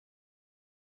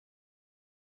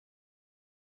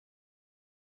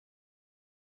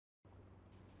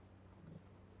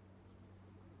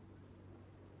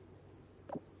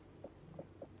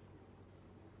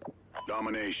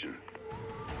Domination.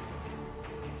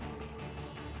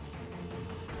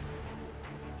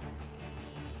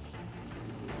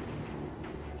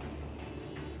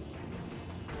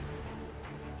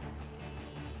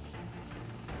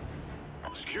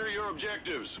 Secure your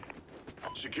objectives.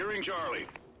 Securing Charlie.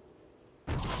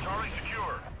 Charlie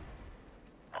secure.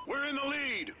 We're in the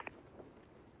lead.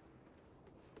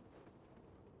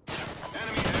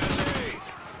 Enemy has A.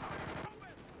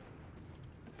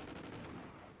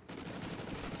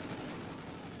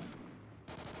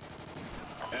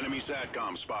 Enemy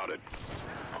SATCOM spotted.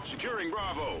 Securing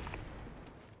Bravo.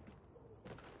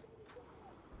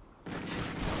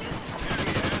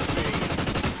 Enemy has B.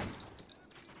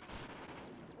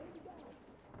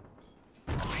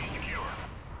 B secure.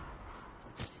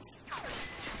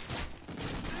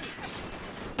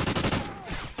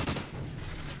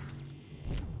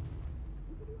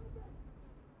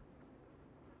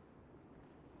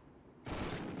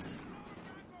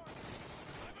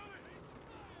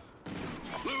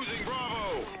 Losing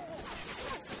Bravo.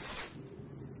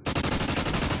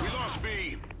 We lost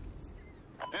B.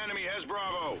 Enemy has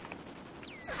Bravo.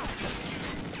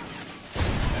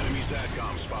 Enemy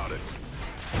SATCOM spotted.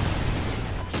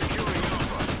 Securing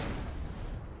Alpha.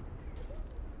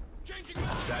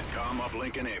 SATCOM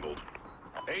uplink enabled.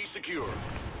 A secure.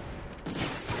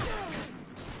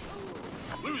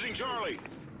 Losing Charlie.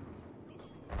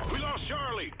 We lost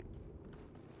Charlie.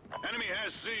 Enemy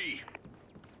has C.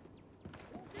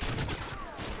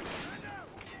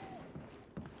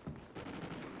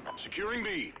 Securing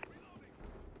B.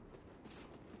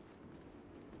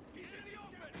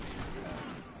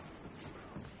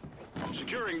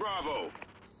 Securing Bravo.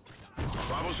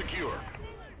 Bravo secure.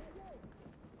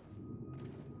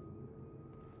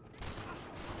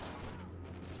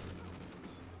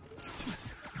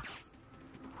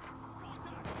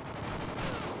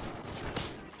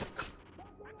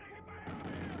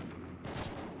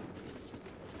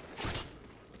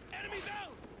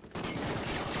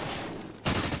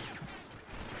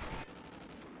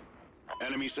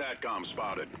 Enemy SATCOM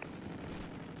spotted.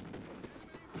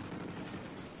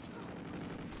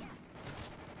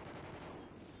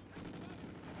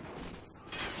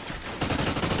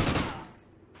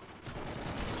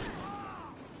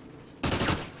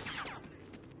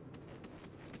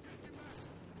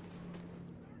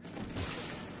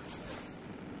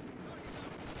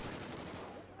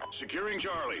 Securing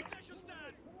Charlie.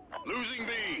 Losing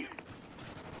B.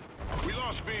 We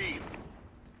lost B.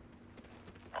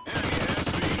 Enemy has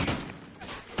B.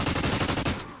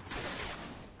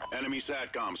 Enemy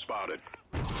SATCOM spotted.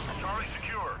 Charlie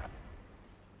secure.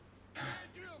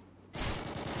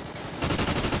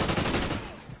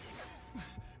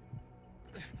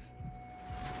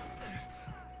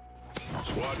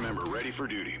 Squad member ready for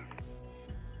duty.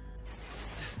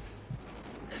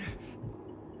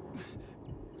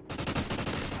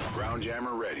 Ground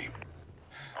jammer ready.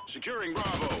 Securing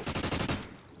Bravo.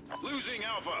 Losing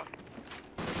Alpha.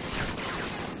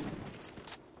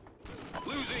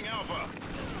 Losing Alpha.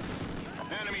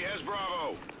 Enemy has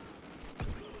Bravo.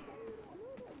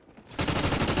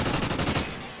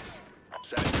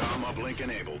 SATCOM uplink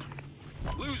enabled.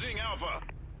 Losing Alpha.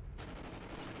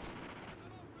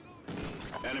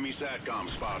 Enemy SATCOM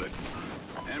spotted.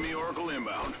 Enemy Oracle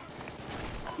inbound.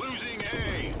 Losing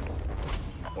A.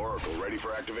 Oracle ready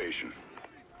for activation.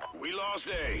 We lost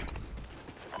A.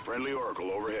 Friendly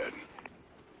Oracle overhead.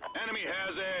 Enemy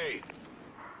has A.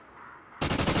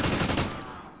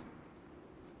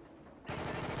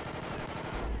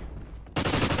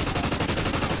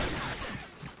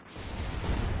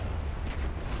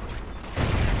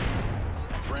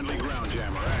 Friendly ground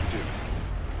jammer active.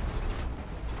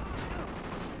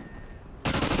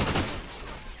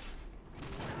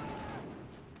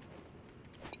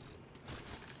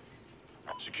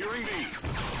 Securing B.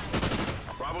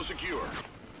 Bravo secure.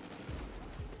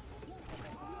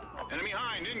 Enemy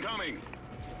Hind incoming.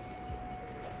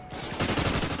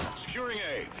 Securing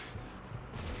A.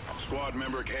 Squad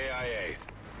member KIA.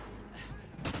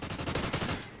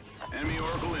 Enemy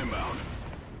Oracle inbound.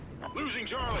 Losing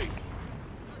Charlie.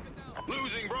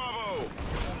 Losing Bravo.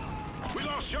 We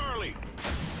lost Charlie.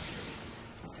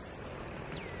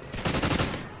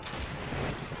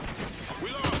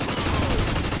 We lost Bravo.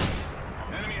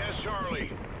 Enemy has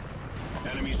Charlie.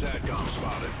 Enemy SATCOM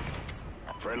spotted.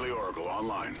 Friendly Oracle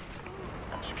online.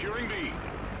 Securing B.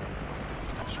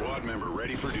 Squad member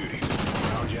ready for duty.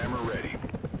 Ground jammer ready.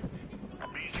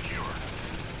 B secure.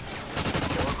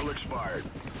 Oracle expired.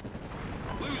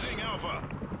 Losing Alpha.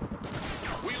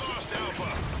 We lost Alpha.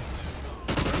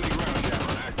 Friendly ground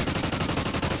jammer active.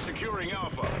 Securing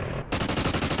Alpha.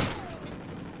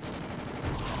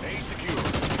 A A secure.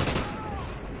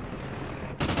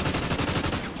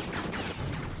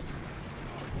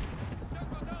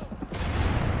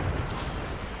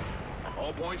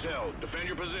 All points held. Defend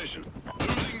your position.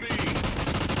 Losing B.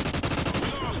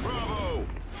 We lost Bravo.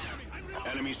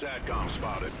 Enemy SATCOM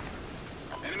spotted.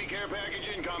 Enemy care package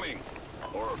incoming.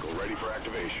 Oracle ready for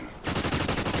activation.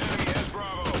 Enemy has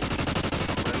Bravo.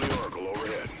 Friendly Oracle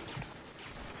overhead.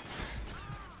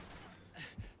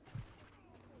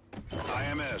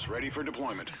 IMS ready for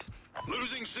deployment.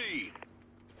 Losing C.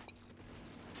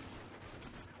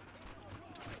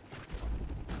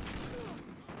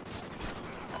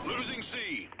 Losing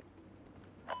C.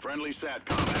 Friendly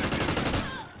SATCOM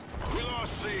active. We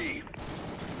lost C.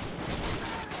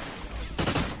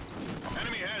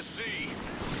 Enemy has C.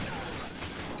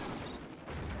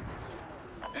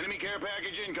 Enemy care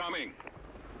package incoming.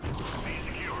 B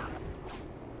secure.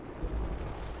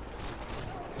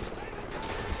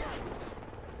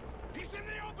 He's in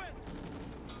the open!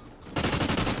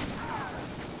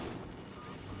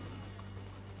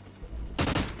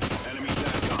 Enemy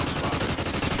SATCOM spotted.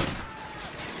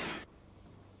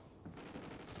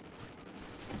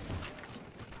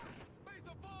 Base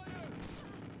of fire!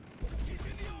 He's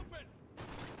in the open!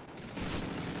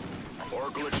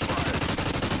 Oracle expired.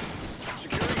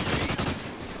 Securing C.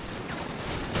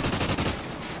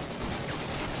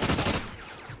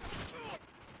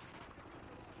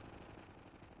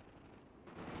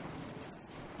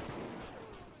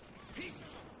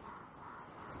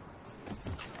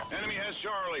 Enemy has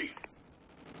Charlie.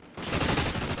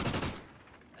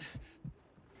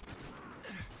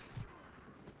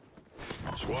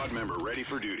 Squad member ready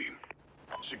for duty.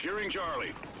 Securing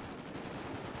Charlie.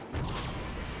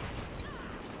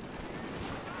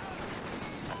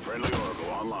 Friendly Oracle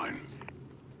online.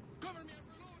 Cover me, I'm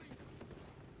reloading!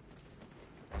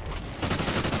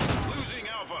 Losing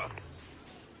Alpha.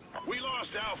 We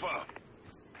lost Alpha.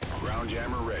 Ground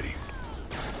jammer ready.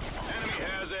 Enemy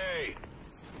has A.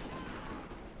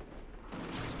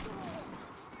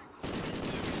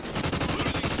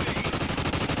 Losing C.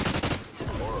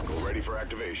 Oracle ready for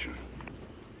activation.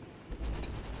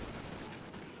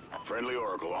 Friendly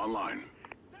Oracle online.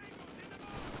 Base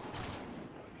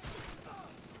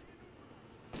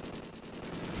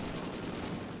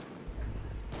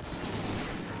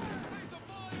of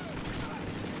fire!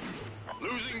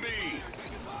 Losing B.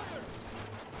 Taking fire!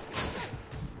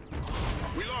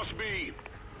 We lost B.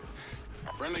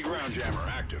 Friendly ground jammer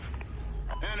active.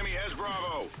 Enemy has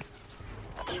Bravo.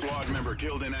 Squad member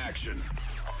killed in action.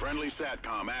 Friendly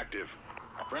SATCOM active.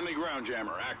 Friendly ground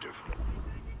jammer active.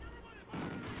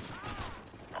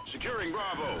 Securing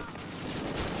Bravo.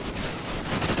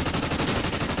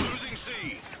 Losing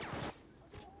C.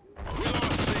 We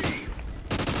lost C.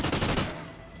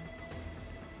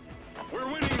 We're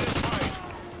winning this fight.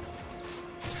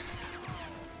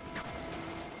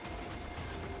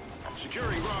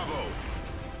 Securing Bravo.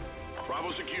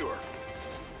 Bravo secure.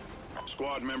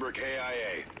 Squad member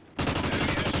KIA.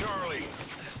 Enemy has Charlie.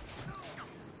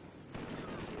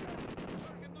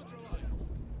 Target neutralized!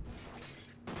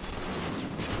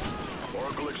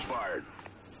 Oracle expired.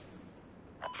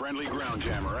 Friendly ground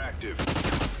jammer active.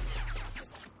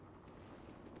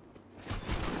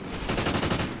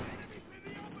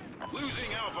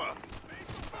 Losing Alpha.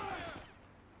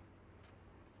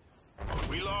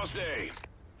 We lost A.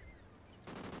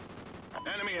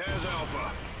 Enemy has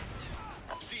Alpha.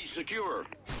 C secure.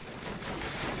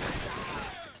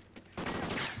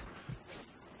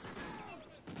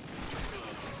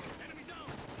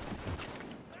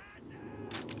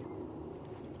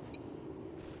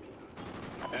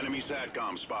 Enemy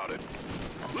SATCOM spotted.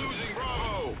 Losing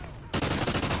Bravo.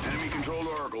 Enemy controlled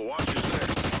Oracle. Watch your six.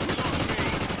 We lost B.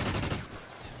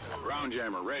 Ground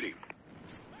jammer ready.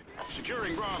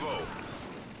 Securing Bravo.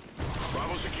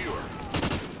 Bravo secure.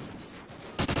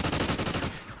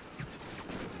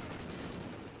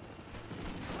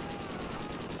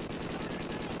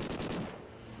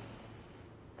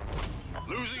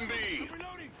 Losing B.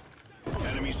 Reloading!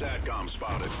 Enemy SATCOM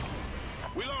spotted.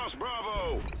 We lost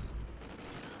Bravo.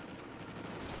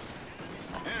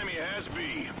 Enemy has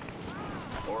B.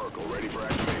 Oracle ready for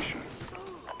activation.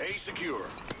 A secure.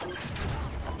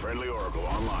 Friendly Oracle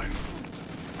online.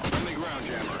 Friendly ground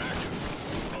jammer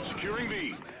active. Securing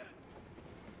B.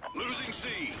 Losing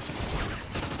C.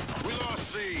 We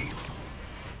lost C.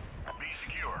 B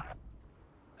secure.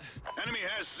 Enemy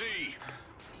has C.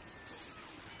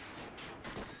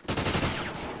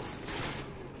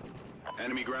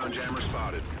 Enemy ground jammer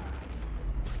spotted.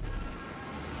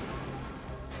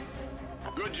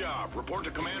 Good job. Report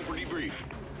to command for debrief.